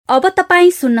अब तपाईं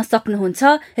सुन्न सक्नुहुन्छ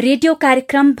रेडियो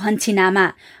कार्यक्रम भन्छिनामा।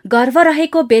 गर्भ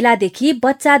रहेको बेलादेखि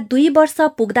बच्चा 2 वर्ष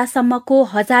पुग्दासम्मको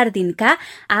 1000 दिनका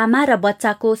आमा र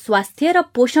बच्चाको स्वास्थ्य र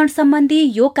पोषण सम्बन्धी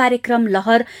यो कार्यक्रम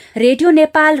लहर रेडियो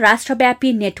नेपाल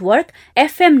राष्ट्रव्यापी नेटवर्क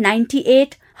FM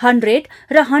 98, 100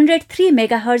 र 103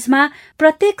 मेगाहर्जमा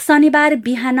प्रत्येक शनिबार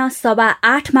बिहान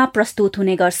 8:15 मा प्रस्तुत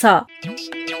हुने गर्छ।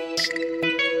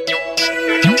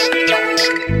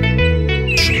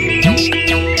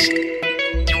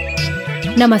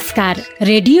 नमस्कार,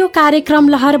 रेडियो कार्यक्रम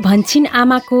लहर भन्छिन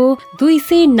आमाको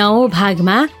 209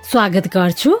 भागमा स्वागत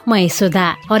गर्छु म यशोदा।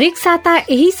 हरेक साता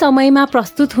यही समयमा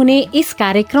प्रस्तुत हुने यस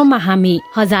कार्यक्रममा हामी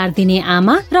 1000 दिने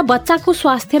आमा र बच्चाको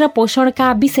स्वास्थ्य र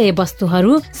पोषणका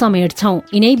विषयवस्तुहरू समेट्छौं।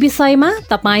 यिनै विषयमा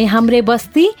तपाई हाम्रै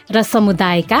बस्ती र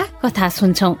समुदायका कथा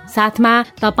सुन्छौं, साथमा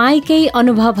तपाईकै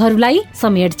अनुभवहरूलाई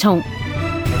समेट्छौं।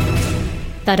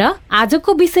 तर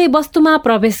आजको विषय वस्तुमा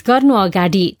प्रवेश गर्नु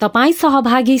अगाडि तपाई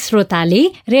सहभागी श्रोताले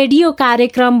रेडियो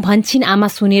कार्यक्रम भन्छिन आमा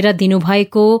सुनेर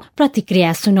दिनुभएको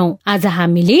प्रतिक्रिया सुनौ। आज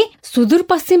हामीले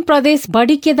सुदूरपश्चिम प्रदेश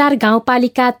बडी केदार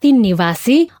गाउँपालिका 3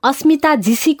 निवासी अस्मिता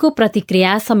जीसीको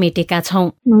प्रतिक्रिया समेटेका छौं।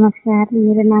 नमस्कार,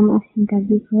 मेरो नाम अस्मिता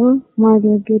जीसी हो। म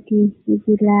रेडियो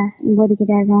जिल्ला बडी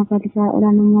केदार गाउँपालिका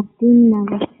वडा नम्बर 3 मा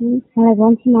बस्छु। मलाई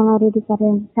भन्छिन आमा रेडियो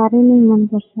कार्यक्रम साह्रै नै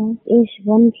मनपर्छ। यस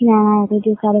भन्छिन आमा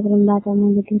रेडियो कार्यक्रमबाट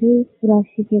मैले धेरै कुरा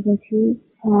सिकेको छु।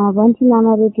 भन्छिन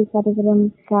आमा रेडियो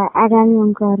कार्यक्रमका आगामी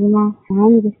अङ्कहरूमा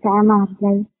हामी जस्ता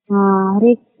आमाहरूलाई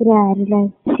हरेक कुराहरूलाई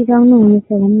सिकाउनु हुनेछ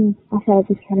भन्ने आशा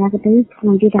अपेक्षा राख्दै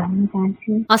म बिदा हुन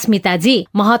चाहन्छु। अस्मिताजी,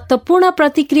 महत्वपूर्ण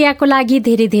प्रतिक्रियाको लागि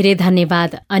धेरै धेरै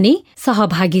धन्यवाद। अनि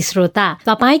सहभागी श्रोता,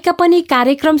 तपाईका पनि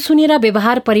कार्यक्रम सुनेर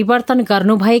व्यवहार परिवर्तन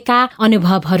गर्नुभएका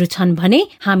अनुभवहरू छन् भने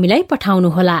हामीलाई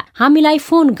पठाउनुहोला। हामीलाई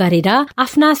फोन गरेर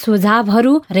आफ्ना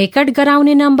सुझावहरू रेकर्ड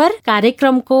गराउने नम्बर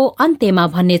कार्यक्रमको अन्त्यमा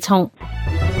भन्नेछौं।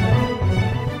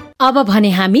 अब भने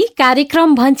हामी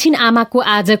कार्यक्रम भन्छिन आमाको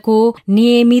आजको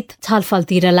नियमित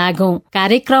छलफलतिर लागौं।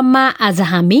 कार्यक्रममा आज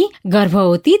हामी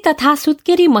गर्भवती तथा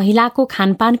सुत्केरी महिलाको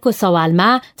खानपानको सवालमा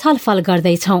छलफल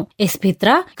गर्दैछौं।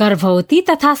 यसभित्र गर्भवती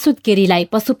तथा सुत्केरीलाई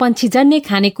पशुपन्छीजन्य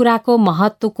खानेकुराको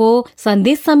महत्वको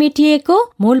सन्देश समेटिएको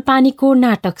मूलपानीको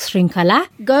नाटक श्रृंखला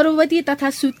गर्भवती तथा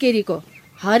सुत्केरीको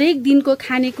हरेक दिनको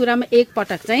खानेकुरामा एक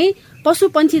पटक चाहिँ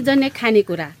पशुपन्छीजन्य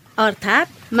खानेकुरा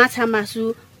अर्थात् माछा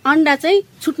मासु अन्डा चाहिँ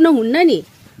छुट्नु हुन्न नि।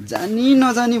 जानी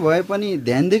नजानी भए पनि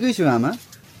ध्यान दिएकै छु आमा।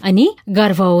 अनि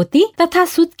गर्भवती तथा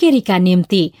सुत्केरीका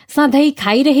निम्ति सधैँ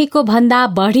खाइरहेको भन्दा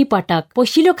बढी पटक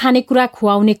पोषिलो खानेकुरा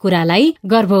खुवाउने कुरालाई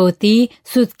गर्भवती,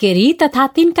 सुत्केरी तथा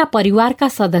तिनका परिवारका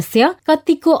सदस्य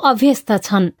कतिको अभ्यस्त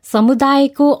छन्।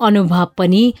 समुदायको अनुभव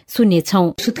पनि सुनेछौं।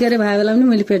 सुत्केरी भए बेला पनि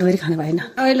मैले पेटभरि खानु भएन।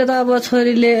 अहिले त अब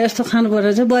छोरीले यस्तो खानु पर्यो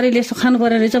रहेछ, बरीले यस्तो खानु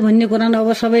पर्यो रहेछ भन्ने कुरा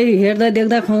अब सबै हेर्दा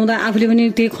देख्दा खुवाउँदा आफूले पनि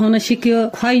त्यही खुवाउन सिक्यो,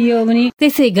 खुवाइयो पनि।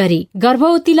 त्यसै गरी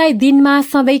गर्भवतीलाई दिनमा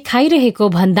सधैँ खाइरहेको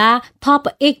भन्दा थप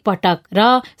 1 पटक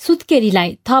र सुत्केरीलाई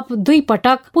थप 2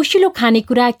 पटक पोषिलो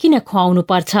खानेकुरा किन खुवाउनु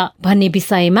पर्छ भन्ने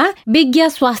विषयमा विज्ञ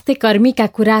स्वास्थ्य कर्मीका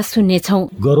कुरा सुन्नेछौं।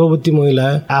 गर्भवती महिला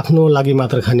आफ्नो लागि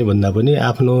मात्र खाने भन्दा पनि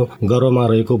आफ्नो गर्भमा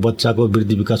रहेको बच्चाको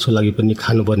वृद्धि विकासको लागि पनि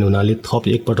खानुपर्ने हुनाले थप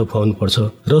 1 पटक खुवाउनु पर्छ।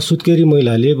 र सुत्केरी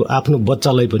महिलाले आफ्नो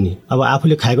बच्चालाई पनि अब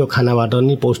आफूले खाएको खानाबाट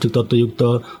नै पौष्टिक तत्त्वयुक्त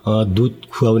दूध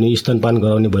खुवाउने, स्तनपान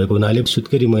गराउने भएको हुनाले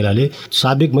सुत्केरी महिलाले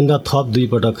स्वाभाविक भन्दा थप 2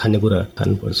 पटक खानेकुरा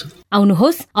खानुपर्छ।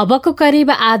 आउनुहोस् अबको करिब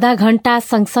आधा घण्टा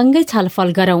सँगसँगै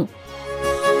छलफल गरौं।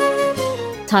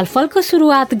 छलफलको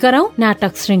शुरुआत गरौं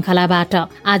नाटक श्रृंखलाबाट।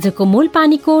 आजको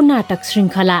मूलपानीको नाटक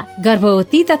श्रृंखला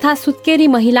गर्भवती तथा सुत्केरी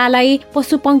महिलालाई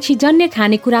पशुपक्षीजन्य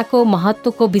खानेकुराको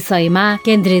महत्वको विषयमा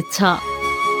केन्द्रित छ।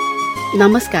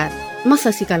 नमस्कार, म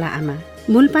शशिकला आमा।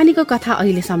 मूलपानीको कथा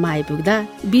अहिलेसम्म आइपुग्दा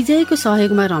विजयको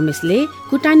सहयोगमा रमेशले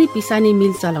कुटानी पिसानी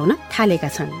मिल चलाउन थालेका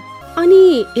छन्।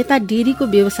 अनि यता डेरीको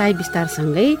व्यवसाय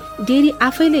विस्तारसँगै डेरी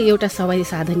आफैले एउटा सवारी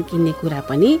साधन किन्ने कुरा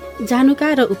पनि जानुका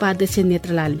र उपाध्यक्ष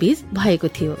नेत्रलाल बीच भएको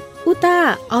थियो। उता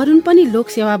अरुण पनि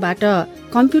लोकसेवाबाट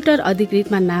कम्प्युटर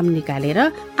अधिकृतमा नाम निकालेर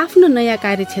आफ्नो नयाँ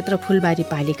कार्यक्षेत्र फुलबारी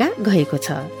पालिका गएको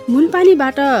छ।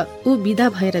 मूलपानीबाट ऊ विदा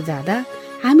भएर जाँदा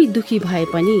हामी दुखी भए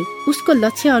पनि उसको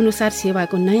लक्ष्य अनुसार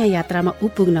सेवाको नयाँ यात्रामा ऊ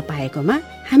पुग्न पाएकोमा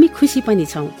हामी खुसी पनि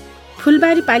छौं।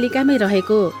 फुलबारी पालिकामै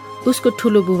रहेको उसको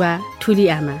ठुलो बुबा, ठुली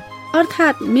आमा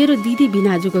अर्थात् मेरो दिदी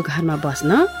बिनाजुको घरमा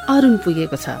बस्न अरुण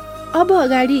पुगेको छ। अब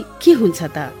अगाडि के हुन्छ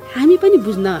त हामी पनि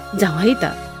बुझ्न जाउँ है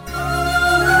त।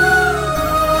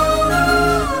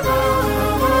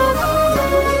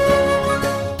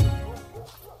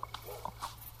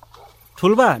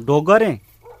 ठुल्बा ढोक गरे।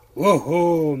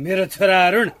 ओहो, मेरो छोरा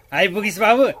अरुण आइपुगिस्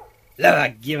बाबु। ल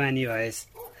भाग्यमानी भएस्।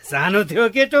 सानो थियो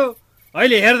केटो,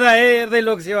 अहिले हेर्दै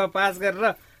लोकसेवा पास गरेर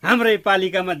हाम्रै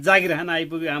पालिकामा जागिर खान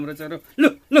आइपुग्यो हाम्रो छोरो। लु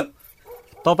लु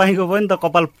तपाईँको पनि त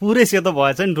कपाल पुरै सेतो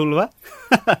भएछ नि ठुलबा।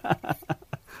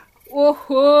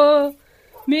 ओहो,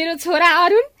 मेरो छोरा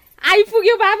अरुण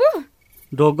आइपुग्यो बाबु।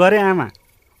 ढोगरे आमा,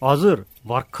 हजुर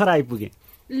भर्खर आइपुगे।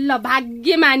 ल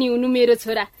भाग्यमानी हुनु मेरो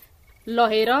छोरा। ल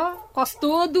हेर कस्तो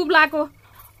दुब्लाको।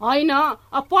 होइन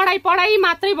पढाइ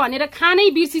मात्रै भनेर खानै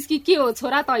बिर्सिस कि के हो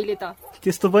छोरा तैले त?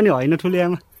 त्यस्तो पनि होइन ठुले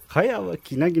आमा, खै अब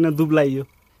किन दुब्लाइयो।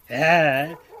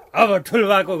 अब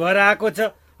ठुलबाको घर आएको छ,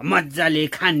 मजाले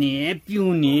खाने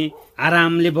पिउने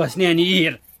आरामले बस्ने। अनि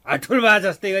हेर ठुलबा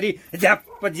जस्तै गरी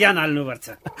झ्याप्प ज्यान हाल्नुपर्छ।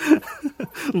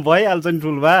 भइहाल्छ नि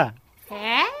ठुलबा।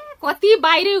 कति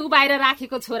बाहिरै उबाएर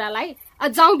राखेको छोरालाई।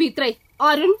 जाउँ भित्रै।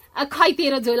 अरुण खै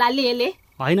तेरो झोला ले।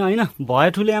 होइन भयो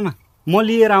ठुले आमा, म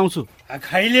लिएर आउँछु।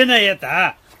 खैले न यता,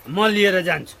 म लिएर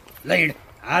जान्छु। ल हिँड,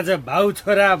 आज भाउ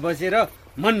छोरा बसेर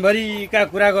मनभरिका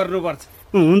कुरा गर्नुपर्छ।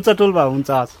 हुन्छ ठुलबा, हुन्छ।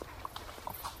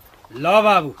 ल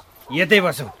बाबु यतै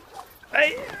बसौँ।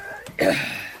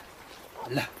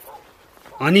 ल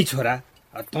अनि छोरा,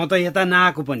 तँ त यता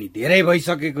नआएको पनि धेरै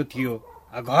भइसकेको थियो।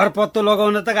 घर पत्तो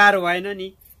लगाउन त गाह्रो भएन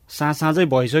नि? साँझै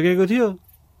भइसकेको थियो।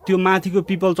 त्यो माथिको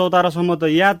पिपल चौतारासम्म त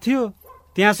याद थियो,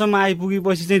 त्यहाँसम्म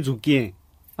आइपुगेपछि चाहिँ झुक्किएँ।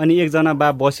 अनि एकजना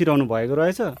बा बसिरहनु भएको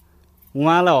रहेछ,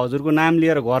 उहाँलाई हजुरको नाम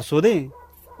लिएर घर सोधेँ।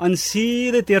 अनि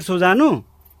सिधै तेर्सो जानु,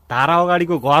 धारा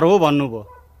अगाडिको घर हो भन्नुभयो।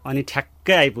 अनि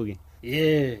ठ्याक्कै आइपुगेँ।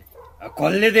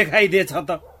 कसले देखाइदिएछ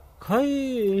त? खै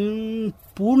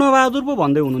पूर्णबहादुर पो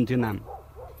भन्दै हुनुहुन्थ्यो नाम।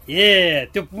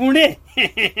 त्यो पुणे?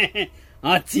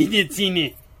 चिने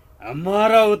म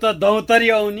र ऊ त दौतरी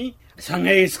आउनी,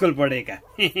 सँगै स्कुल पढेका।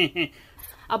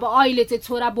 अब अहिले चाहिँ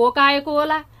छोरा भोकाएको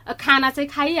होला, खाना चाहिँ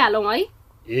खाइहालौँ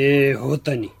है। हो त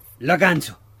नि,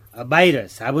 लगान्छु। बाहिर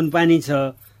साबुन पानी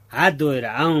छ, हात धोएर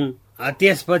आउँ,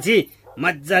 त्यसपछि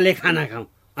मजाले खाना खाउँ,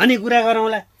 अनि कुरा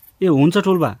गरौँला। हुन्छ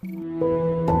ठुलबा।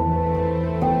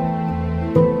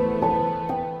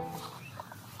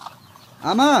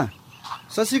 आमा,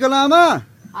 शशिकला आमा।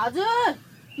 हजुर,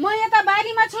 म यता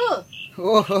बारीमा छु।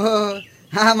 ओहो,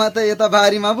 आमा त यता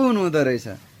बारीमा पो हुनुहुँदो रहेछ।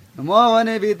 म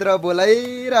भने भित्र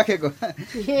बोलाइराखेको।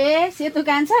 सेतु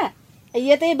कान्छा,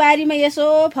 यतै बारीमा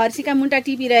यसो फर्सीका मुन्टा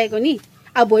टिपिरहेको नि।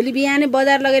 अब भोलि बिहानै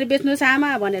बजार लगेर बेच्नुहोस्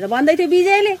आमा भनेर भन्दै थियो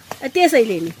विजयले,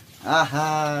 त्यसैले नि। आहा,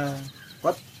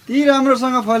 कति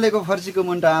राम्रोसँग फलेको फर्सीको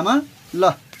मुन्टा आमा। ल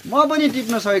म पनि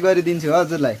टिप्न सहयोग गरिदिन्छु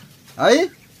हजुरलाई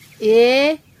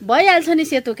है। भइहाल्छ नि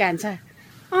सेतु कान्छा।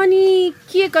 अनि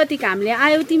के कति कामले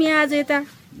आयौ तिमी आज यता?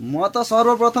 म त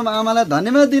सर्वप्रथम आमालाई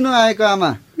धन्यवाद दिनु आएको आमा।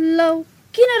 लौ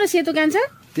किन र सेतु कान्छा?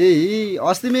 त्यही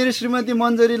अस्ति मेरो श्रीमती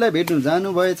मन्जरीलाई भेट्नु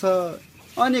जानुभएछ,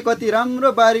 अनि कति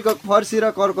राम्रो बारीको फर्सी र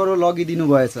कर्करो लगिदिनु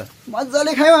भएछ।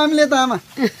 मजाले खायौ हामीले त आमा।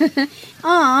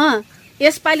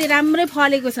 यसपालि राम्रै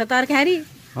फलेको छ तरकारी।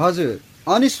 हजुर,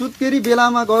 अनि सुत्केरी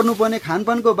बेलामा गर्नुपर्ने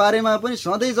खानपानको बारेमा पनि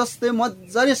सधैँ जस्तै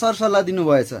मजाले सरसल्लाह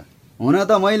दिनुभएछ। हुन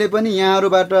त मैले पनि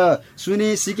यहाँहरूबाट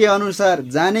सुने सिके अनुसार,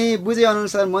 जाने बुझे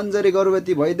अनुसार मन्जरी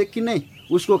गर्भवती भएदेखि नै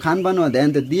उसको खानपानमा ध्यान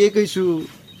त दिएकै छु।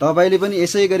 तपाईँले पनि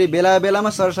यसै गरी बेला बेलामा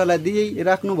सरसल्लाह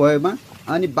दिइराख्नु भएमा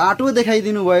अनि बाटो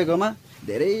देखाइदिनु भएकोमा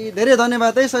धेरै धेरै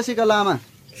धन्यवाद है शशिकला आमा।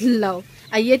 लौ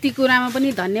यति कुरामा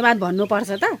पनि धन्यवाद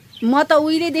भन्नुपर्छ त? म त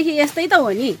उहिलेदेखि यस्तै त हो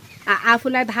नि,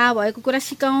 आफूलाई थाहा भएको कुरा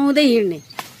सिकाउँदै हिँड्ने।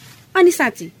 अनि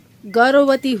साँच्ची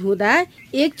गर्भवती हुँदा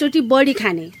एकचोटि बढी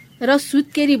खाने र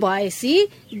सुत्केरी भएपछि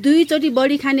 2 चोटि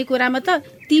बढी खाने कुरामा त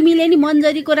तिमीले नि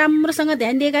मन्जरीको राम्रोसँग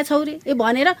ध्यान दिएका छौ रे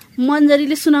भनेर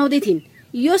मन्जरीले सुनाउँदै थिइन्।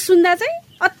 यो सुन्दा चाहिँ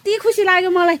अति खुसी लाग्यो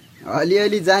मलाई।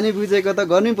 अलिअलि जाने बुझेको त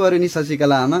गर्नै पर्यो नि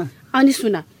शशिकला आमा। अनि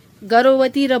सुन,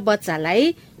 गर्भवती र बच्चालाई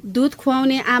दुध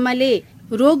खुवाउने आमाले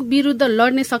रोग विरुद्ध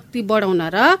लड्ने शक्ति बढाउन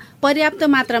र पर्याप्त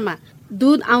मात्रामा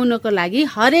दुध आउनको लागि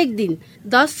हरेक दिन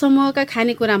 10 समूहका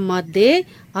खानेकुरा मध्ये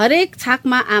हरेक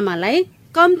छाकमा आमालाई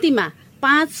कम्तीमा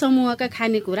 5 समूहका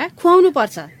खानेकुरा खुवाउनु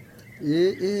पर्छ।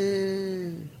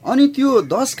 अनि त्यो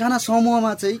 10 खाना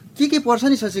समूहमा चाहिँ के पर्छ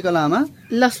नि शशिकला आमा?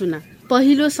 ल सुन,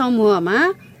 पहिलो समूहमा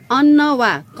अन्न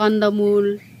वा कन्दमूल,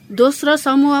 दोस्रो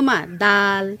समूहमा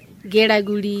दाल,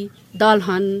 गेडागुडी,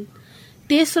 दलहन,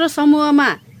 तेस्रो समूहमा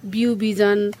बिउ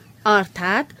बिजन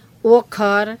अर्थात्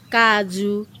ओखर,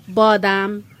 काजु,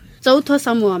 बदाम, चौथो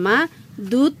समूहमा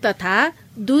दुध तथा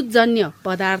दुधजन्य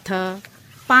पदार्थ,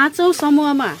 पाँचौं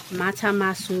समूहमा माछा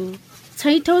मासु,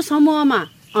 छैठौं समूहमा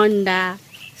अन्डा,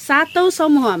 सातौं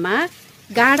समूहमा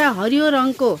गाढा हरियो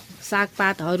रङको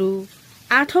सागपातहरू,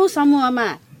 आठौं समूहमा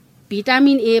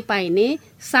भिटामिन ए पाइने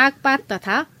सागपात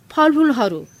तथा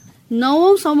फलफुलहरू,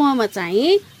 नौौं समूहमा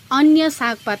चाहिँ अन्य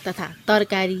सागपात तथा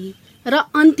तरकारी र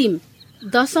अन्तिम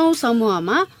 10औं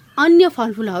समूहमा अन्य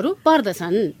फलफुलहरू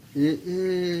पर्दछन्।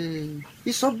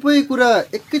 यी सबै कुरा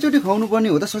एकैचोटि खुवाउनु पर्ने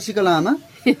हो त शशिकला आमा?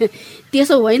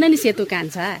 त्यसो होइन नि सेतु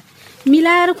कान्छा,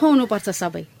 मिलाएर खुवाउनु पर्छ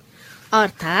सबै।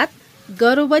 अर्थात्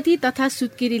गर्भवती तथा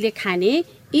सुत्केरीले खाने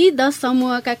यी 10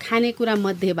 समूहका खानेकुरा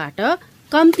मध्येबाट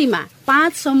कम्तीमा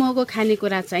 5 समूहको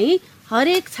खानेकुरा चाहिँ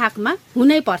हरेक छाकमा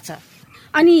हुनै पर्छ।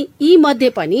 अनि यी मध्ये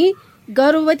पनि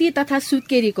गर्भवती तथा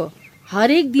सुत्केरीको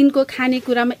हरेक दिनको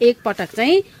खानेकुरामा एक पटक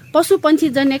चाहिँ पशुपन्छी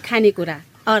जन्य खानेकुरा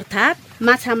अर्थात्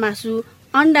माछा मासु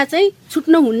अन्डा चाहिँ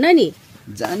छुट्न हुन्न नि।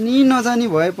 जानी नजानी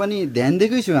भए पनि ध्यान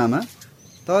दिएकै छु आमा,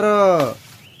 तर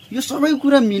यो सबै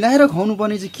कुरा मिलाएर खुवाउनु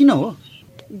पर्ने चाहिँ किन हो?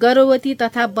 गर्भवती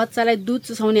तथा बच्चालाई दुध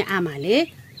चुसाउने आमाले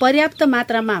पर्याप्त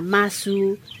मात्रामा मासु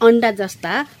अन्डा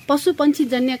जस्ता पशुपन्छी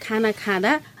जन्य खाना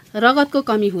खाँदा रगतको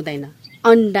कमी हुँदैन।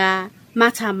 अन्डा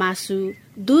माछा मासु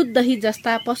दुध दही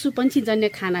जस्ता पशुपन्छी जन्य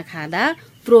खाना खाँदा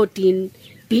प्रोटिन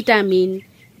भिटामिन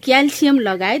क्याल्सियम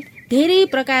लगायत धेरै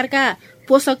प्रकारका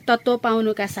पोषक तत्त्व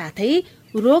पाउनुका साथै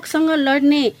रोगसँग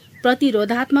लड्ने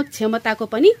प्रतिरोधात्मक क्षमताको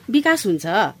पनि विकास हुन्छ।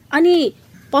 अनि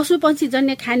पशुपन्छी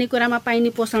जन्य खानेकुरामा पाइने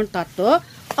पोषण तत्त्व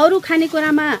अरू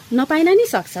खानेकुरामा नपाइन नि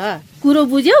सक्छ। कुरो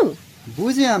बुझ्यौ?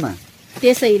 बुझे आमा।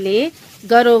 त्यसैले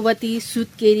गर्भवती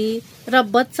सुत्केरी र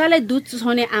बच्चालाई दुध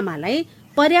चुसाउने आमालाई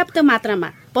पर्याप्त मात्रामा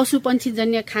पशुपन्छी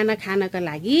जन्य खाना खानका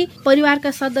लागि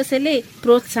परिवारका सदस्यले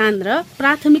प्रोत्साहन र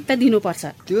प्राथमिकता दिनुपर्छ।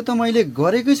 त्यो त मैले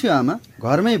गरेकै छु आमा।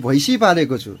 घरमै भैँसी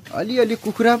पालेको छु, अलिअलि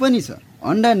कुखुरा पनि छ,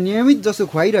 अन्डा नियमित जसो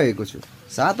खुवाइरहेको छु,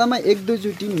 सातामा 1-2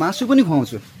 चोटि मासु पनि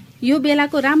खुवाउँछु। यो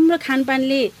बेलाको राम्रो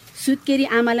खानपानले सुत्केरी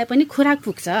आमालाई पनि खुराक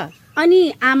पुग्छ। अनि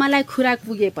आमालाई खुराक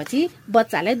पुगेपछि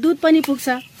बच्चालाई दुध पनि पुग्छ।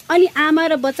 अनि आमा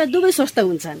र बच्चा दुवै स्वस्थ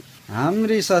हुन्छन्।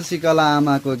 हाम्री शशिकला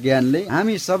आमाको ज्ञानले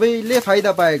हामी सबैले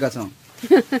फाइदा पाएका छौँ।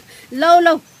 लौ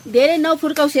लौ धेरै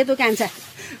नफुर्काउ सेतो कान्छा।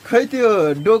 खै त्यो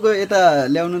डोको यता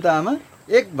ल्याउनु त आमा,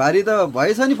 एक भारी त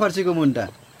भएछ नि फर्सीको मुन्टा।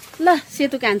 ल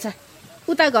सेतो कान्छा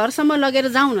उता घरसम्म लगेर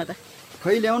जाउँ न त।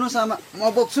 खै ल्याउनुहोस् आमा, म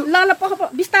बोक्छु। ल ल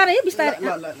बिस्तारै बिस्तारै।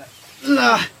 ल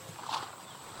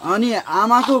अनि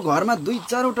आमाको घरमा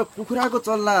 2-4 वटा कुखुराको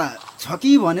चल्ला छ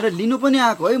कि भनेर लिनु पनि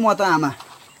आएको है म त आमा।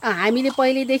 हामीले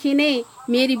पहिलेदेखि नै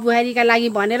मेरी बुहारीका लागि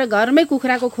भनेर घरमै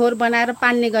कुखुराको खोर बनाएर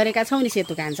पाल्ने गरेका छौँ नि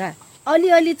सेतो कान्छा।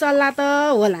 अलिअलि चल्ला त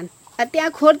होलान्,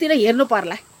 त्यहाँ खोरतिर हेर्नु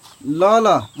पर्ला। ल ल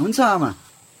हुन्छ आमा।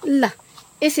 ल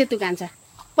ए सेतो कान्छा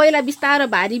पहिला बिस्तारो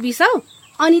भारी बिसाउ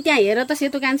अनि त्यहाँ हेर त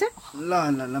सेतो कान्छा। ल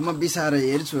ल ल म बिसाएर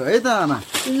हेर्छु है त आमा।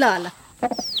 ल ल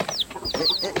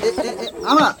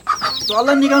आमा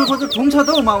चल्ला निकाल्नु खोज्नु ठुङ छ त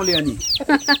हौ माउले। अनि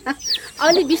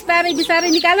अलि बिस्तारै बिस्तारै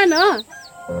निकाल न।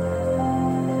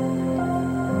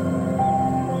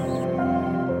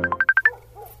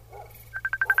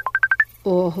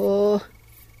 ओहो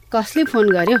कसले फोन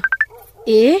गर्यो?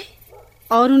 ए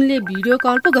अरुणले भिडियो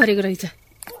कल पो गरेको रहेछ।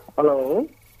 हेलो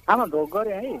आमा, ढोक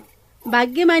गरे है?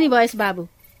 भाग्यमानी भएस बाबु।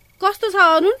 कस्तो छ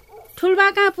अरुण? ठुलबा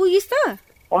कहाँ पुगिस् त?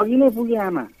 अघि नै पुगे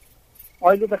आमा,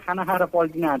 अहिले त खाना खाएर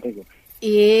पल्टिन आँटेको।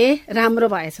 ए राम्रो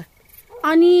भएछ।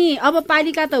 अनि अब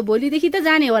पालिका त भोलिदेखि त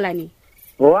जाने होला नि?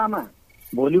 हो आमा,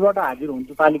 भोलिबाट हाजिर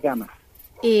हुन्छु पालिकामा।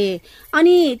 ए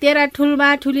अनि तेरा ठुलबा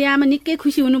ठुली आमा निकै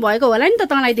खुसी हुनुभएको होला नि त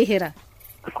तँलाई देखेर?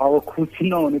 अब खुसी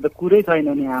नहुने त कुरै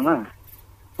छैन नि आमा।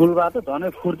 ठुलबा त झनै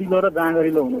फुर्तिलो र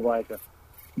जाँगरिलो हुनुभएछ।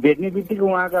 भेट्ने बित्तिकै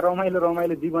उहाँका रमाइलो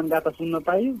रमाइलो जीवनगाथा सुन्न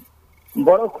पाइयो,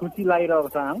 बडो खुसी लागिरहेको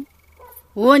छ आमा।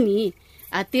 हो नि,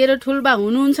 तेरो ठुलबा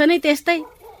हुनुहुन्छ नै त्यस्तै।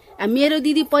 मेरो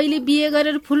दिदी पहिले बिहे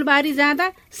गरेर फुलबारी जाँदा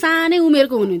सानै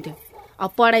उमेरको हुनुहुन्थ्यो। अब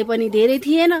पढाइ पनि धेरै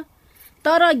थिएन,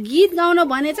 तर गीत गाउन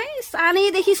भने चाहिँ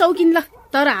सानैदेखि शौकिन। ल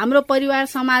तर हाम्रो परिवार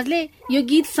समाजले यो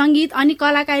गीत सङ्गीत अनि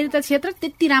कलाकारिता क्षेत्र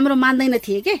त्यति राम्रो मान्दैन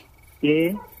थिए के।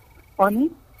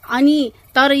 अनि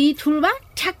तर यी ठुलबा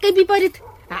ठ्याक्कै विपरीत।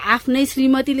 आफ्नै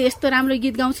श्रीमतीले यस्तो राम्रो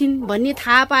गीत गाउँछिन् भन्ने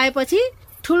थाहा पाएपछि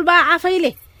ठुलबा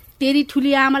आफैले तेरी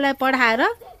ठुली आमालाई पढाएर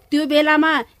त्यो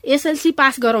बेलामा एसएलसी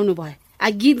पास गराउनु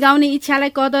भयो। गीत गाउने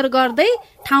इच्छालाई कदर गर्दै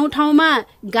ठाउँ ठाउँमा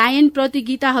गायन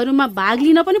प्रतियोगिताहरूमा भाग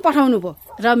लिन पनि पठाउनु भयो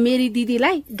र मेरी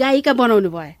दिदीलाई गायिका बनाउनु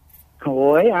भयो।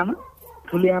 हो है आमा,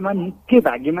 ठुली आमा निकै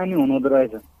भाग्यमानी हुनुहुँदो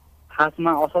रहेछ।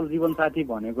 खासमा असल जीवन साथी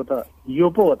भनेको त यो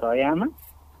पो हो त है आमा?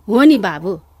 हो नि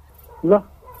बाबु। ल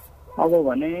अब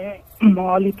भने म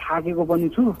अलि थाकेको पनि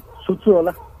छु, सुत्छु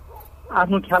होला।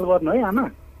 आफ्नो ख्याल गर्नु है आमा।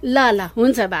 ल ल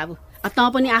हुन्छ बाबु, तँ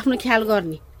पनि आफ्नो ख्याल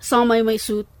गर्ने। समयमै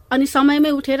सुत अनि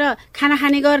समयमै उठेर खाना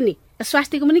खाने गर्ने।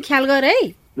 स्वास्थ्यको पनि ख्याल गर है।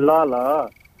 ल ल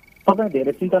तपाईँ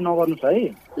धेरै चिन्ता नगर्नुहोस्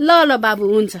है। ल ल बाबु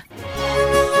हुन्छ।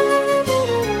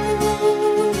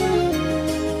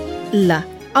 ल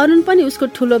अरुण पनि उसको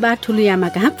ठुलो बा ठुली आमा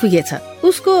कहाँ पुगेछ।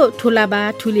 उसको ठुला बा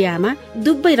ठुली आमा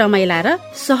दुवै रमाइला र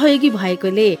सहयोगी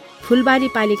भएकोले फुलबारी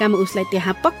पालिकामा उसलाई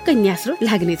त्यहाँ पक्कै न्यास्रो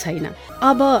लाग्ने छैन।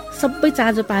 अब सबै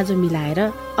चाँजो पाँजो मिलाएर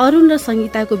अरुण र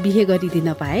सङ्गीताको बिहे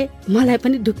गरिदिन पाए मलाई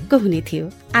पनि ढुक्क हुने थियो।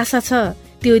 आशा छ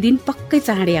त्यो दिन पक्कै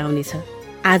चाँडै आउनेछ।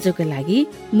 आजको लागि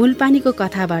मूलपानीको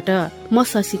कथाबाट म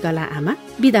शशिकला आमा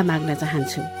बिदा माग्न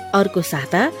चाहन्छु। अर्को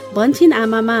साता भन्छिन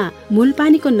आमामा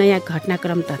मूलपानीको नयाँ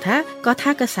घटनाक्रम तथा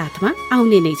कथाका साथमा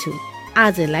आउने नै छु।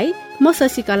 आजलाई म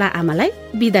शशिकला आमालाई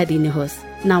बिदा दिनुहोस्।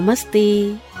 नमस्ते।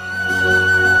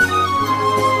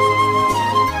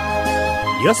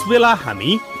 यस बेला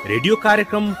हामी रेडियो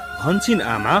कार्यक्रम भन्छिन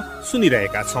आमा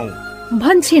सुनिरहेका छौं।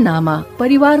 भन्छिन आमा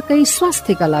परिवारकै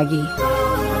स्वास्थ्यका लागि।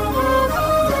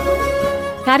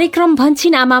 कार्यक्रम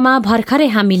भन्छिन आमामा भर्खरै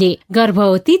हामीले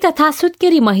गर्भवती तथा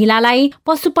सुत्केरी महिलालाई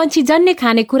पशुपन्छी जन्य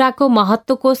खानेकुराको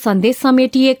महत्वको सन्देश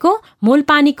समेटिएको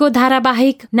मूलपानीको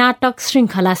धारावाहिक नाटक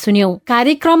श्रृंखला सुन्यौं।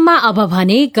 कार्यक्रममा अब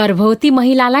भने गर्भवती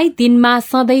महिलालाई दिनमा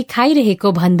सधैँ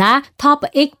खाइरहेको भन्दा थप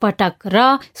 1 पटक र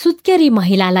सुत्केरी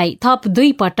महिलालाई थप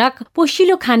 2 पटक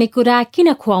पोषिलो खानेकुरा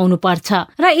किन खुवाउनु पर्छ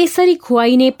र यसरी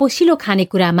खुवाइने पोषिलो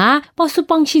खानेकुरामा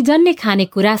पशुपक्षी जन्य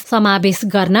खानेकुरा समावेश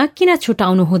गर्न किन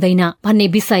छुटाउनु हुँदैन भन्ने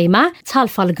विषयमा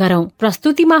छलफल गरौं।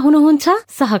 प्रस्तुतिमा हुनुहुन्छ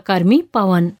सहकर्मी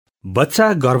पवन। बच्चा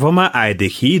गर्भमा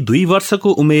आएदेखि 2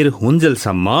 वर्षको उमेर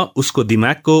हुन्जेलसम्म उसको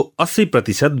दिमागको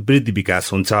 80% वृद्धि विकास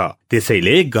हुन्छ।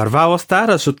 त्यसैले गर्भावस्था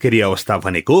र सुत्केरी अवस्था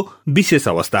भनेको विशेष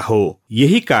अवस्था हो।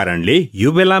 यही कारणले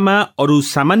यो बेलामा अरू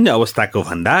सामान्य अवस्थाको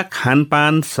भन्दा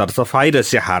खानपान, सरसफाई र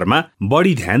स्याहारमा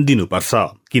बढी ध्यान दिनुपर्छ।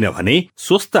 किनभने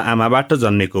स्वस्थ आमाबाट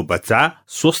जन्मेको बच्चा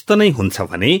स्वस्थ नै हुन्छ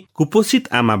भने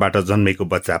कुपोषित आमाबाट जन्मेको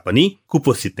बच्चा पनि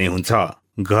कुपोषित नै हुन्छ।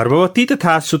 गर्भवती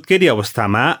तथा सुत्केरी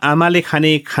अवस्थामा आमाले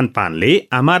खाने खानपानले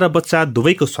आमा र बच्चा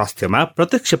दुवैको स्वास्थ्यमा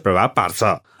प्रत्यक्ष प्रभाव पार्छ।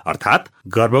 अर्थात्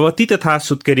गर्भवती तथा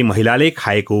सुत्केरी महिलाले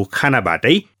खाएको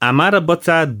खानाबाटै आमा र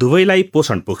बच्चा दुवैलाई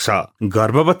पोषण पुग्छ।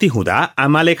 गर्भवती हुँदा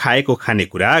आमाले खाएको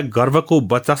खानेकुरा गर्भको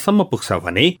बच्चासम्म पुग्छ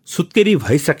भने सुत्केरी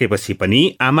भइसकेपछि पनि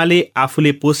आमाले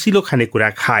आफूले पोषिलो खानेकुरा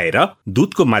खाएर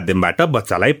दूधको माध्यमबाट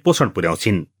बच्चालाई पोषण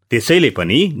पुर्याउँछिन्। त्यसैले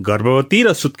पनि गर्भवती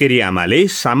र सुत्केरी आमाले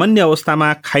सामान्य अवस्थामा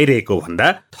खाइरहेको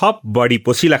भन्दा थप बढी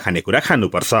पोषिला खानेकुरा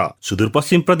खानुपर्छ।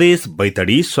 सुदूरपश्चिम प्रदेश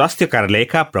बैतडी स्वास्थ्य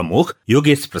कार्यालयका प्रमुख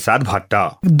योगेश प्रसाद भट्ट।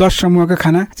 10 समूहका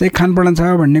खाना चाहिँ खानुपर्ने छ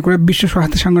भन्ने कुरा विश्व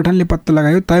स्वास्थ्य संगठनले पत्ता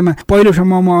लगायो। तयमा पहिलो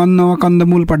समूहमा अन्न वा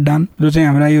कन्दमूल पड्डान, जो चाहिँ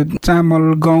हाम्रा यो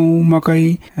चामल, गहुँ, मकै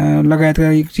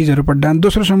लगायतका चिजहरू पड्डान।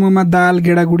 दोस्रो समूहमा दाल,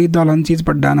 गेडागुडी, दलहन चिज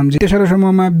पड्डान। तेस्रो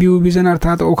समूहमा बिउ बिजन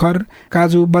अर्थात् ओखर,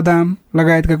 काजु, बदाम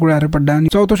लगायतका कुराहरू पड्डान।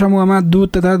 चौथो समूहमा दूध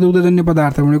तथा दुग्धजन्य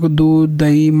पदार्थ भनेको दूध,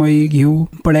 दही, मही, घिउ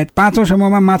पड्यात। 5औं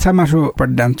समूहमा माछा मासु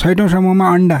पड्डान। 6औं समूहमा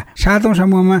अन्डा। 7औं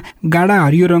समूहमा गाढा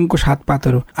हरियो रङको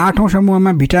सागपातहरू। 8औं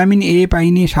समूहमा भिटामिन ए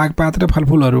पाइने सागपात र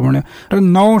फलफुलहरू भन्यो र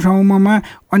 9औं समूहमा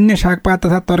अन्य सागपात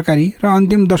तथा तरकारी र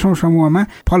अन्तिम 10औं समूहमा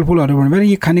फलफुलहरू भन्यो भने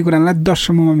यी खानेकुरालाई 10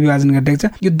 समूहमा विभाजन गरिएको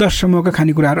छ। यो 10 समूहका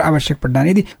खानेकुराहरू आवश्यक पड्डान।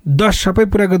 यदि 10 सबै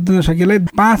पुरा गर्न सकेलाई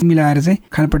 5 मिलाएर चाहिँ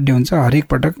खानुपर्ने हुन्छ हरेक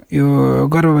पटक यो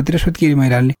गर्भवती र सुत्केरी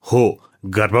महिलाले। हो,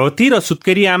 गर्भवती र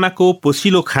सुत्केरी आमाको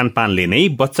पोषिलो खानपानले नै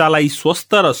बच्चालाई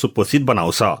स्वस्थ र सुपोषित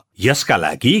बनाउँछ। यसका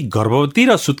लागि गर्भवती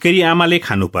र सुत्केरी आमाले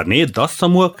खानुपर्ने 10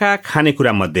 समूहका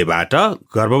खानेकुरा मध्येबाट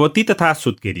गर्भवती तथा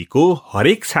सुत्केरीको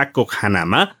हरेक सागको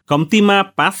खानामा कम्तीमा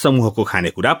 5 समूहको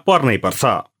खानेकुरा पर्नै पर्छ।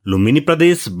 लुम्बिनी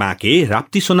प्रदेश बाँके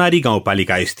राप्ती सोनारी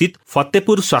गाउँपालिका स्थित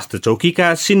फतेहपुर स्वास्थ्य चौकी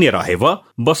का सीनियर रहेव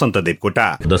बसंत देवकोटा।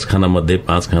 10 खाना मध्ये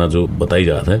 5 खाना जो बताई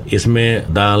जाता है,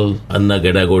 इसमें दाल, अन्न,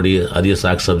 गेडागोडी, हरियो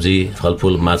साग सब्जी, फल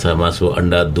फूल, माछा मासु,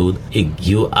 अंडा, दूध, एक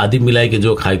घी आदि मिलाई के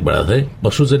जो खाए पड़ा था।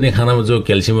 पशुजन्य खाना में जो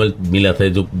कैल्शियम मिला था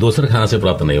जो दूसरे खाना से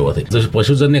प्राप्त नहीं हुआ था। जैसे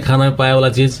पशुजन्य खाना में पाया वाला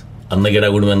चीज अन्न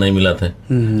गेडागुड़ी में नहीं मिला था,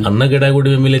 अन्न गेडागुड़ी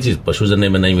में मिले चीज पशुजन्य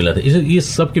में नहीं मिला था। ये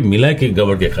सबके मिला के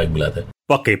गबर के खाए मिला था।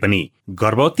 पक्कै पनि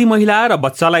गर्भवती महिला र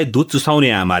बच्चालाई दूध चुसाउने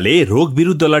आमाले रोग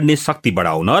विरुद्ध लड्ने शक्ति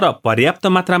बढाउन र पर्याप्त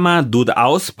मात्रामा दूध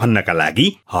आओस् भन्नका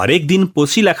लागि हरेक दिन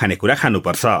पोषिला खानेकुरा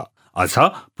खानुपर्छ। अझ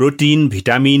प्रोटिन,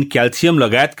 भिटामिन, क्याल्सियम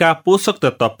लगायतका पोषक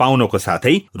तत्व पाउनको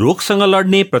साथै रोगसँग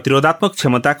लड्ने प्रतिरोधात्मक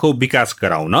क्षमताको विकास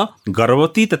गराउन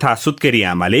गर्भवती तथा सुत्केरी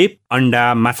आमाले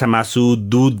अण्डा, माछा मासु,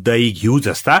 दूध, दही, घिउ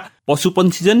जस्ता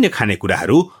पशुपन्छीजन्य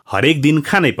खानेकुराहरू हरेक दिन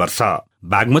खानै पर्छ।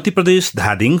 बागमती प्रदेश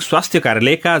धादिङ स्वास्थ्य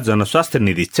कार्यालयका जनस्वास्थ्य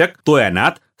निरीक्षक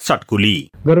तोयानाथ सटकुली।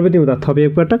 गर्भवती हुँदा थप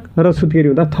 1 पटक र सुत्केरी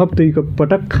हुँदा थप 2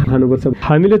 पटक खानुपर्छ।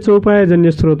 हामीले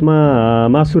चौपायाजन्य स्रोतमा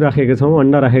मासु राखेका छौँ,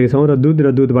 अन्डा राखेका छौँ र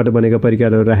दूधबाट बनेका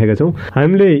परिकारहरू राखेका छौँ।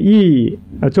 हामीले यी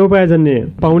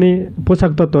चौपायाजन्य पाउने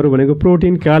पोषक तत्त्वहरू भनेको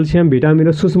प्रोटिन, क्याल्सियम, भिटामिन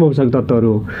र सूक्ष्म पोषक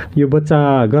तत्त्वहरू यो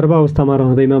बच्चा गर्भावस्थामा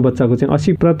रहँदैमा बच्चाको चाहिँ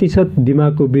 80%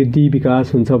 दिमागको वृद्धि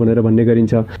विकास हुन्छ भनेर भन्ने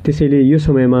गरिन्छ। त्यसैले यो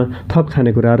समयमा थप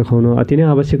खानेकुराहरू खुवाउनु अति नै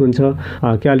आवश्यक हुन्छ।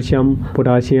 क्याल्सियम,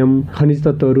 पोटासियम, खनिज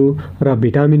तत्त्वहरू र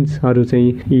भिटामिन्सहरू चाहिँ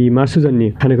यी मासुजन्य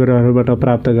खानेकुराहरूबाट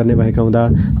प्राप्त गर्ने भएका हुँदा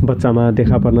बच्चामा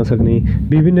देखा पर्न सक्ने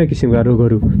विभिन्न किसिमका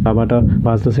रोगहरूबाट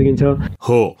बाँच्न सकिन्छ।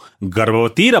 हो,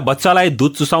 गर्भवती र बच्चालाई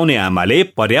दूध चुसाउने आमाले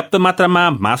पर्याप्त मात्रामा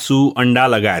मासु, अण्डा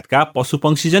लगायतका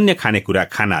पशुपक्षीजन्य खानेकुरा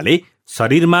खानाले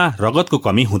शरीरमा रगतको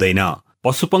कमी हुँदैन।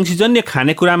 पशुपक्षीजन्य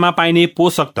खानेकुरामा पाइने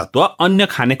पोषक तत्व अन्य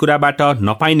खानेकुराबाट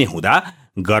नपाइने हुँदा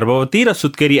गर्भवती र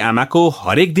सुत्केरी आमाको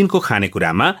हरेक दिनको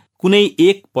खानेकुरामा कुनै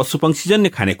एक पशुपक्षीजन्य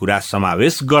खानेकुरा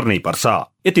समावेश गर्नै पर्छ।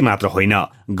 यति मात्र होइन,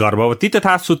 गर्भवती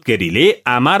तथा सुत्केरीले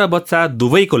आमा र बच्चा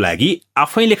दुवैको लागि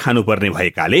आफैले खानुपर्ने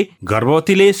भएकाले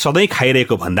गर्भवतीले सधैँ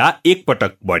खाइरहेको भन्दा एक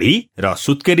पटक बढी र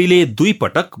सुत्केरीले 2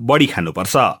 पटक बढी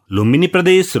खानुपर्छ। लुम्बिनी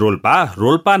प्रदेश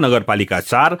रोल्पा नगरपालिका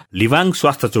 4 लिवाङ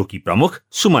स्वास्थ्य चौकी प्रमुख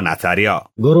सुमन आचार्य।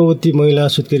 गर्भवती महिला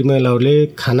सुत्केरी महिलाहरूले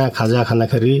खाजा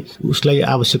खाँदाखेरि उसलाई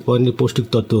आवश्यक पर्ने पौष्टिक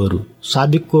तत्त्वहरू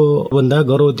साबिकको भन्दा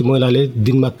गर्भवती महिलाले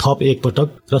दिनमा थप 1 पटक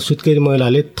र सुत्केरी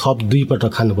महिलाले थप 2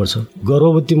 पटक खानुपर्छ।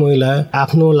 गर्भवती महिला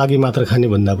आफ्नो लागि मात्र खाने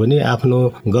भन्दा पनि आफ्नो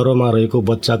गर्भमा रहेको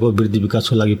बच्चाको वृद्धि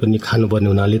विकासको लागि पनि खानुपर्ने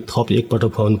हुनाले थप 1 पटक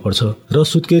खुवाउनुपर्छ। र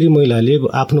सुत्केरी महिलाले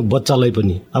आफ्नो बच्चालाई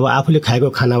पनि अब आफूले खाएको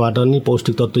खानाबाट नै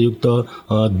पौष्टिक तत्त्वयुक्त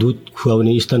दुध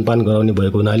खुवाउने स्तनपान गराउने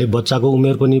भएको हुनाले बच्चाको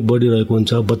उमेर पनि बढिरहेको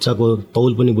हुन्छ, बच्चाको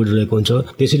तौल पनि बढिरहेको हुन्छ।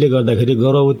 त्यसैले गर्दाखेरि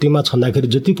गर्भवतीमा छँदाखेरि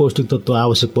जति पौष्टिक तत्त्व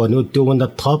आवश्यक पर्ने हो त्योभन्दा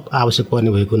थप आवश्यक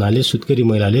पर्ने भएको हुनाले सुत्केरी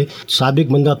महिलाले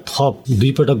साबिकभन्दा थप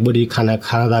 2 पटक बढी खाना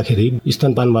खाँदाखेरि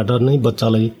स्तनपानबाट नै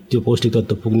बच्चालाई त्यो पौष्टिक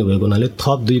तत्त्व पुग्ने भएको हुनाले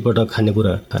थप 2 पटक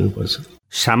खानेकुरा खानुपर्छ।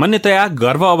 सामान्यतया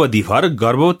गर्भ अवधिभर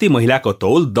गर्भवती महिलाको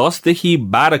तौल 10 देखि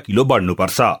 12 किलो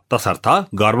बढ्नुपर्छ। तसर्थ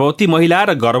गर्भवती महिला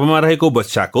र गर्भमा रहेको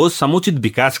बच्चाको समुचित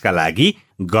विकासका लागि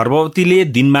गर्भवतीले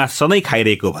दिनमा सधैँ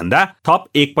खाइरहेको भन्दा थप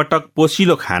 1 पटक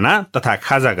पोसिलो खाना तथा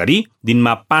खाजा गरी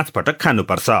दिनमा 5 पटक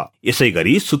खानुपर्छ। यसै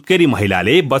गरी सुत्केरी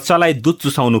महिलाले बच्चालाई दुध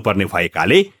चुसाउनु पर्ने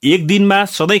भएकाले एक दिनमा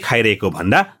सधैँ खाइरहेको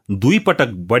भन्दा 2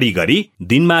 पटक बढी गरी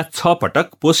दिनमा 6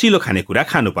 पटक पोसिलो खानेकुरा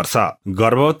खानुपर्छ।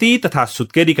 गर्भवती तथा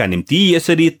सुत्केरीका निम्ति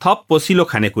यसरी थप पोसिलो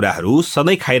खानेकुराहरू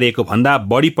सधैँ खाइरहेको भन्दा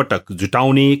बढी पटक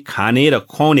जुटाउने, खाने र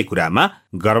खुवाउने कुरामा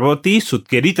गर्भवती,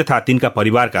 सुत्केरी तथा तिनका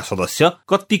परिवारका सदस्य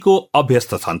कतिको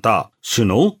अभ्यस्त छन् त?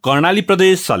 सुनौ कर्णाली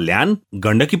प्रदेश सल्यान,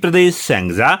 गण्डकी प्रदेश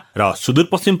स्याङ्जा र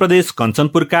सुदूरपश्चिम प्रदेश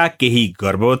कञ्चनपुरका केही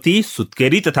गर्भवती,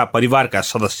 सुत्केरी तथा परिवारका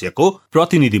सदस्यको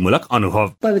प्रतिनिधिमूलक अनुभव।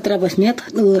 पवित्र बस्नेत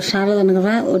शारदा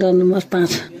वडा नम्बर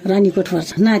 5 रानीकोट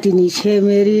पर्छ। नातिनी छे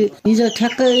मेरी हिजो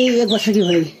ठ्याक्कै 1 वर्षकी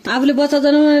भई। आफूले बच्चा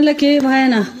जन्माउनेलाई केही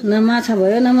भएन, न माछा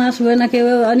भयो न मासु भएन के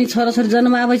भयो। अनि छोराछोरी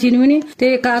जन्माएपछि पनि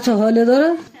त्यही काछो हलेदो र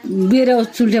बिरे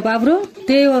चुल्टे पाप्रो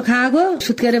त्यही हो खाएको।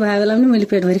 सुत्केरी भए बेला पनि मैले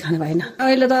पेटभरि खान पाइनँ।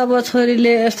 अहिले त अब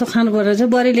छोरीले यस्तो खानु पर्यो रहेछ,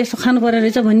 बरीले यस्तो खानु पर्यो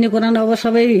रहेछ भन्ने कुरा अब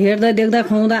सबै हेर्दा देख्दा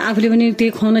खुवाउँदा आफूले पनि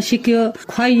त्यही खुवाउन सिक्यो,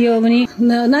 खुवाइयो पनि।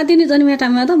 नातिनी जन्मिया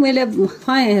टाइममा त मैले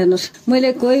खुवाएँ। हेर्नुहोस्, मैले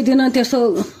कोही दिन त्यस्तो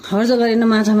खर्च गरिनँ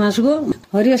माछा मासुको।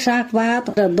 हरियो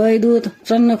सागपात र दही दुध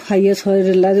चन्न खुवाइयो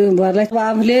छोरीलाई बुहारलाई।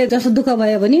 आफूले जस्तो दुःख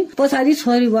भए पनि पछाडि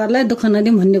छोरी बुहारलाई दुःख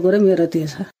नदिउँ भन्ने कुरा मेरो त्यो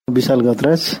छ। विशाल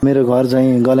गतराज, मेरो घर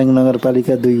चाहिँ गलेङ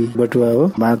नगरपालिका 2 बटुवा हो।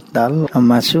 भात, दाल,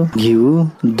 मासु, घिउ,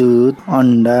 दुध,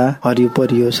 अन्डा, हरियो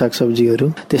परियो सागसब्जीहरू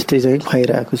त्यस्तै चाहिँ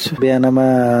खुवाइरहेको छु। बिहानमा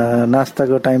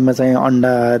नास्ताको टाइममा चाहिँ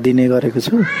अन्डा दिने गरेको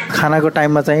छु। खानाको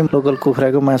टाइममा चाहिँ लोकल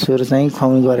कुखुराको मासुहरू चाहिँ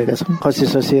खुवाउने गरेका छौँ। खसी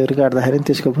ससीहरू काट्दाखेरि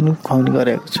त्यसको पनि खुवाउने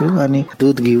गरेको छु। अनि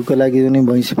दुध घिउको लागि पनि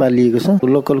भैँसी पालिएको छ।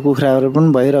 लोकल कुखुराहरू पनि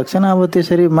भइरहेको छन्। अब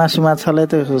त्यसरी मासु माछालाई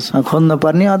त खोज्न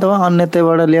पर्ने अथवा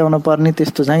अन्यत्रबाट ल्याउन पर्ने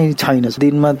त्यस्तो चाहिँ छैन।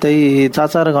 दिनमा त्यही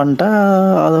 4-4 घण्टा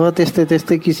अथवा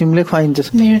त्यस्तै किसिमले खुवाइन्छ।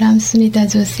 मेरो नाम सुनिता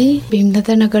जोशी,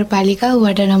 भीमदत्ता नगरपालिका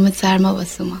वार्ड नम्बर 4 मा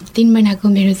बस्छु म। 3 महिनाको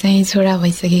मेरो चाहिँ छोरा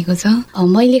भइसकेको छ।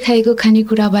 मैले खाएको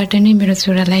खानेकुराबाट नै मेरो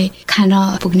छोरालाई खान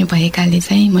पुग्ने भएकाले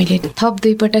चाहिँ मैले थप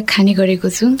 2 पटक खाने गरेको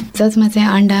छु, जसमा चाहिँ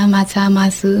अन्डा, माछा,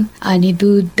 मासु अनि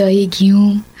दुध, दही, घिउ,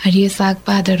 हरियो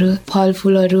सागपातहरू,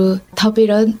 फलफुलहरू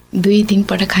थपेर 2-3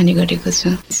 पटक खाने गरेको छु।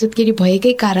 सुत्केरी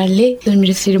भएकै कारणले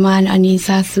मेरो श्रीमान अनि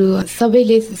सासू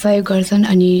सबैले सहयोग गर्छन्।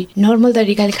 अनि नर्मल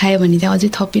तरिकाले खायो भने चाहिँ अझै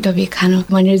थपी खानु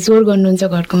भनेर जोड गर्नुहुन्छ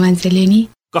घरको मान्छेले नि।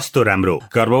 कस्तो राम्रो!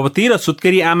 गर्भवती र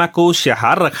सुत्केरी आमाको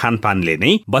स्याहार र खानपानले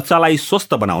नै बच्चालाई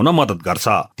स्वस्थ बनाउन मद्दत गर्छ।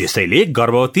 त्यसैले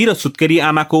गर्भवती र सुत्केरी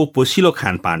आमाको पोसिलो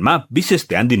खानपानमा विशेष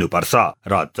ध्यान दिनुपर्छ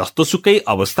र जस्तो सुकै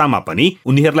अवस्थामा पनि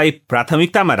उनीहरूलाई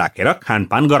प्राथमिकतामा राखेर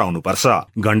खानपान गराउनुपर्छ।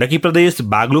 गण्डकी प्रदेश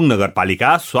बागलुङ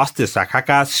नगरपालिका स्वास्थ्य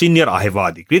शाखाका सिनियर अहेवा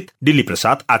अधिकृत दिलीप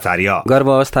प्रसाद आचार्य, गर्भ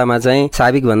अवस्थामा चाहिँ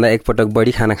साबिक भन्दा 1 पटक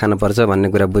बढी खाना खानुपर्छ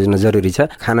भन्ने कुरा बुझ्न जरुरी छ।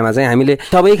 खानामा चाहिँ हामीले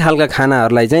सबै खालका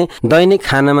खानाहरूलाई चाहिँ दैनिक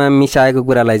खानामा मिसाएको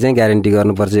कुरा चाहिँ ग्यारेन्टी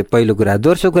गर्नुपर्छ, पहिलो कुरा।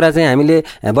 दोस्रो कुरा चाहिँ हामीले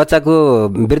बच्चाको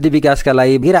वृद्धि विकासका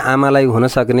लागि र आमालाई हुन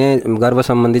सक्ने गर्भ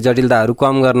सम्बन्धी जटिलताहरू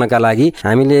कम गर्नका लागि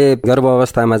हामीले गर्भ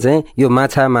अवस्थामा चाहिँ यो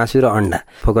माछा, मासु र अन्डा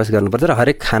फोकस गर्नुपर्छ र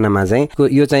हरेक खानामा चाहिँ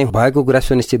यो चाहिँ भएको कुरा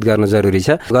सुनिश्चित गर्न जरुरी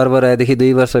छ। गर्भ रहेदेखि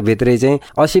 2 वर्षभित्रै चाहिँ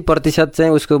 80%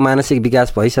 चाहिँ उसको मानसिक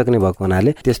विकास भइसक्ने भएको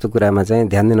हुनाले त्यस्तो कुरामा चाहिँ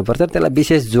ध्यान दिनुपर्छ। त्यसलाई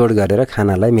विशेष जोड गरेर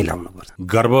खानालाई मिलाउनुपर्छ।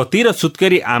 गर्भवती र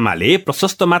सुत्केरी आमाले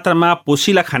प्रशस्त मात्रामा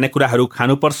पोसिला खानेकुराहरू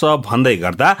खानुपर्छ भन्दै गर्दा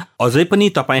अझै पनि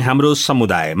तपाईँ हाम्रो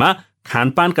समुदायमा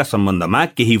खानपानका सम्बन्धमा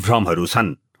केही भ्रमहरू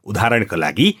छन्। उदाहरणका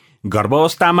लागि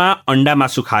गर्भावस्थामा अण्डा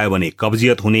मासु खायो भने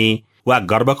कब्जियत हुने वा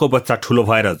गर्भको बच्चा ठूलो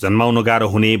भएर जन्माउन गाह्रो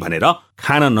हुने भनेर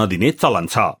खान नदिने चलन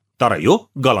छ। तर यो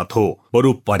गलत हो।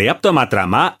 बरु पर्याप्त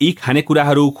मात्रामा यी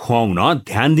खानेकुराहरू खुवाउन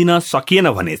ध्यान दिन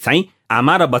सकिएन भने चाहिँ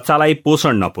आमा र बच्चालाई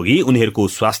पोषण नपुगी उनीहरूको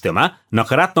स्वास्थ्यमा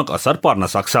नकारात्मक असर पर्न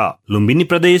सक्छ। लुम्बिनी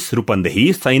प्रदेश रूपन्देही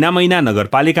सैनामैना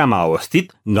नगरपालिकामा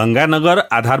अवस्थित गंगानगर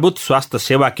आधारभूत स्वास्थ्य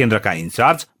सेवा केन्द्रका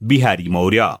इन्चार्ज बिहारी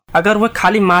मौर्य। अगर वो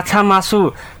खाली माछा मासु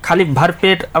खाली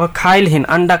भरपेट अब खाए लिहिन,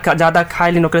 अंडा ज्यादा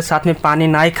खाए लिहिन, ओकरे साथ में पानी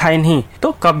नहीं खाए नहीं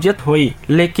तो कब्जियत हुई।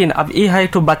 लेकिन अब ये है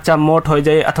तो बच्चा मोट हो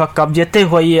जाए अथवा कब्जियते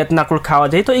हुई इतना कुछ खावा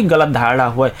जाए तो ये गलत धारणा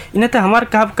हुआ। इन्हें तो हमारे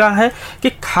कहा है कि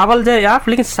खावल जाए आप,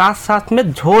 लेकिन साथ साथ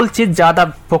में झोल चीज ज्यादा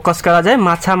फोकस करा जाए।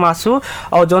 माछा मासु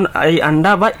और जो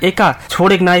अंडा बा एका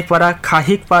छोड़े नहीं पड़ा,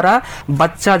 खाही पड़ा,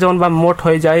 बच्चा जो बा मोट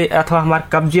हो जाए अथवा हमारे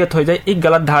कब्जियत हो जाए, एक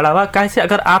गलत धारणा बा। कैसे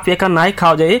अगर आप एका नहीं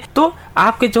खाओ जाए तो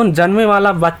आपके जो जन्मे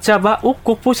वाला बच्चा बा वो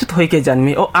कुपोषित होके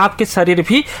जन्मे और आपके शरीर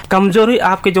भी कमजोर हुई।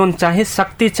 आपके जो चाहिए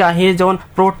शक्ति चाहिए, जो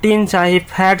प्रोटीन चाहिए,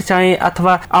 फैट चाहिए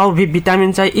अथवा और भी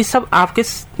विटामिन चाहिए, ये सब आपके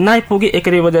नहीं पूगी। एक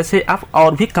वजह से आप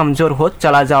और भी कमजोर हो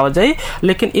चला जाओ जाए।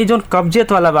 लेकिन ये जो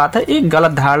कब्जियत वाला बात है ये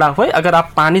गलत धारणा हुआ। अगर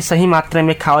आप पानी सही मात्रा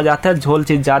में खाओ जाता है, झोल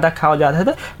चीज ज्यादा खाओ जाता है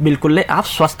तो बिल्कुल आप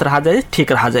स्वस्थ रह जाए,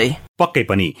 ठीक रह जाए। पक्कै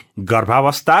पनि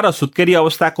गर्भावस्था र सुत्केरी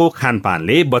अवस्थाको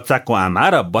खानपानले बच्चाको आमा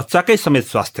र बच्चाकै समेत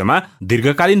स्वास्थ्यमा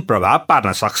दीर्घकालीन प्रभाव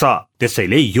पार्न सक्छ।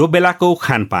 त्यसैले यो बेलाको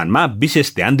खानपानमा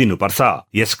विशेष ध्यान दिनुपर्छ।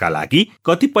 यसका लागि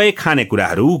कतिपय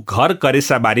खानेकुराहरू घर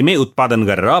करेसाबारीमै उत्पादन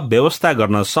गरेर व्यवस्था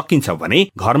गर्न सकिन्छ भने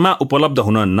घरमा उपलब्ध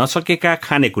हुन नसकेका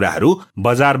खानेकुराहरू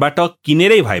बजारबाट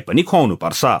किनेरै भए पनि खुवाउनु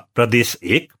पर्छ। प्रदेश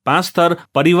 1 5 थर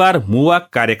परिवार मुवाक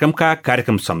कार्यक्रमका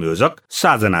कार्यक्रम संयोजक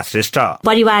साजना श्रेष्ठ।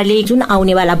 परिवारले जुन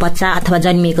आउनेवाला बच्चा अथवा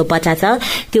जन्मिएको बच्चा छ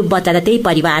त्यो बच्चा त त्यही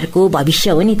परिवारको भविष्य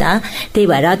हो नि त। त्यही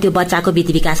भएर त्यो बच्चाको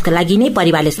वृद्धि विकासको लागि नै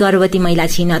परिवारले गर्भवती महिला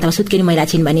छिन् अथवा सुत्केरी महिला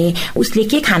छिन् भने उसले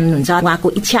के खानुहुन्छ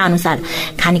उहाँको इच्छा अनुसार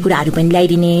खानेकुराहरू पनि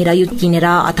ल्याइदिने र यो किनेर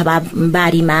अथवा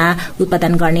बारीमा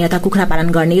उत्पादन गर्ने अथवा कुखुरा पालन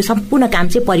गर्ने यो सम्पूर्ण काम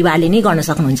चाहिँ परिवारले नै गर्न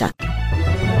सक्नुहुन्छ।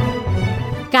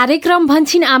 कार्यक्रम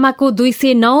भन्छिन आमाको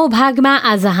 209 भागमा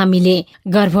आज हामीले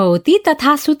गर्भवती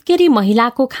तथा सुत्केरी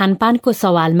महिलाको खानपानको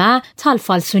सवालमा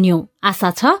छलफल सुन्यौं।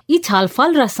 आशा छ यी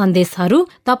छलफल र सन्देशहरू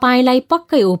तपाईलाई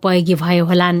पक्कै उपयोगी भयो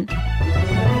होलान्।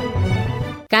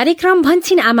 कार्यक्रम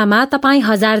भन्छिन आमामा तपाई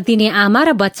 1000 दिने आमा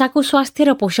र बच्चाको स्वास्थ्य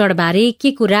र पोषण बारे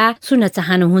के कुरा सुन्न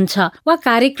चाहनुहुन्छ वा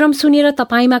कार्यक्रम सुनेर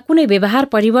तपाईमा कुनै व्यवहार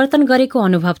परिवर्तन गरेको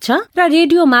अनुभव छ र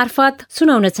रेडियो मार्फत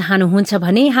सुनाउन चाहनुहुन्छ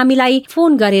भने हामीलाई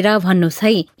फोन गरेर भन्नुहोस्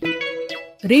है।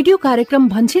 रेडियो कार्यक्रम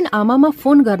भन्छिन आमामा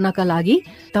फोन गर्नका लागि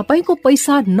तपाईको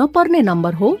पैसा नपर्ने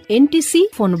नम्बर हो एनटीसी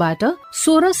फोनबाट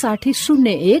 1660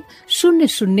 01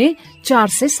 00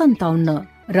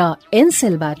 457 र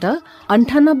एनसेलबाट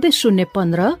 98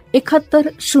 015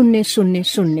 71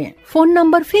 000। फोन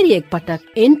नम्बर फेरि एकपटक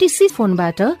एनटीसी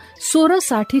फोनबाट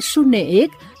 1660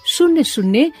 01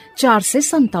 00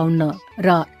 457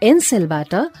 र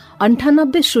एनसेलबाट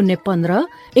 98 015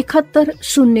 71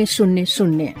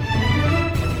 000।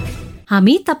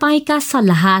 हामी तपाईका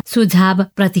सल्लाह, सुझाव,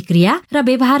 प्रतिक्रिया र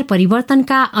व्यवहार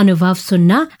परिवर्तनका अनुभव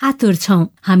सुन्न आतुर छौं।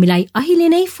 हामीलाई अहिले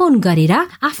नै फोन गरेर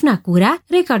आफ्ना कुरा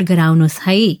रेकर्ड गराउनुहोस्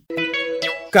है।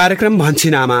 कार्यक्रम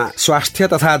भन्छिन आमा स्वास्थ्य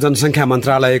तथा जनसंख्या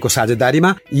मन्त्रालयको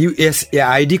साझेदारीमा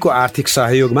USAID को आर्थिक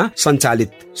सहयोगमा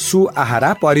सञ्चालित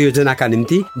सुआहारा परियोजनाका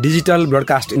निम्ति डिजिटल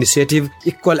ब्रोडकास्ट इनिसिएटिभ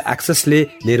इक्वल एक्सेसले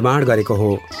निर्माण गरेको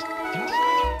हो।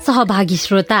 सहभागी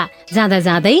श्रोता, जाँदा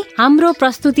जाँदै हाम्रो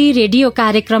प्रस्तुति रेडियो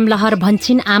कार्यक्रम लहर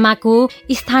भन्छिन आमाको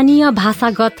स्थानीय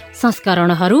भाषागत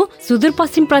संस्करणहरू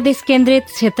सुदूरपश्चिम प्रदेश केन्द्रित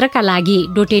क्षेत्रका लागि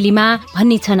डोटेलीमा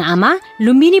भन्नी छन् आमा,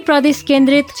 लुम्बिनी प्रदेश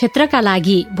केन्द्रित क्षेत्रका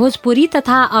लागि भोजपुरी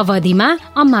तथा अवधिमा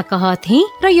अम्मा कहथे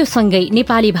र यो सँगै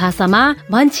नेपाली भाषामा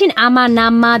भन्छिन आमा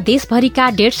नाममा देशभरिका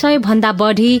 150 भन्दा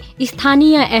बढी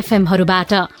स्थानीय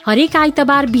FM-हरूबाट हरेक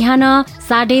आइतबार बिहान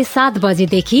 7:30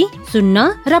 बजेदेखि सुन्न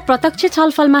र प्रत्यक्ष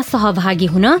छलफलमा सहभागी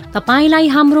हुन तपाईलाई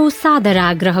हाम्रो सादर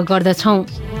आग्रह गर्दछौं।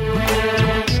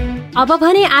 अब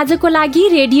भने आजको लागि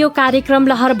रेडियो कार्यक्रम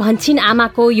लहर भन्छिन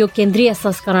आमाको यो केन्द्रीय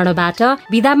संस्करणबाट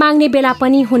बिदा माग्ने बेला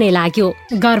पनि हुने लाग्यो।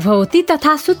 गर्भवती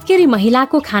तथा सुत्केरी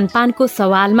महिलाको खानपानको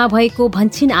सवालमा भएको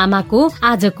भन्छिन आमाको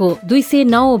आजको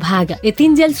 209 भाग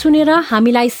यतिन्जेल सुनेर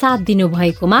हामीलाई साथ दिनु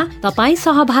भएकोमा तपाई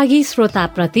सहभागी श्रोता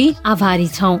प्रति आभारी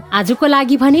छौं। आजको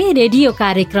लागि भने रेडियो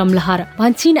कार्यक्रम लहर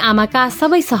भन्छिन आमाका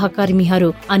सबै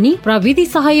सहकर्मीहरू अनि प्रविधि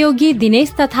सहयोगी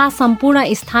दिनेश तथा सम्पूर्ण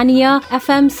स्थानीय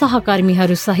FM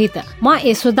सहकर्मीहरू सहित म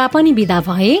यशोदा पनि बिदा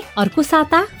भए। अर्को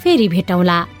साता फेरि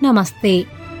भेटौँला। नमस्ते।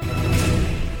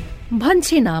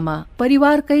 भन्छिन आमा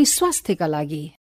परिवारकै स्वास्थ्यका लागि।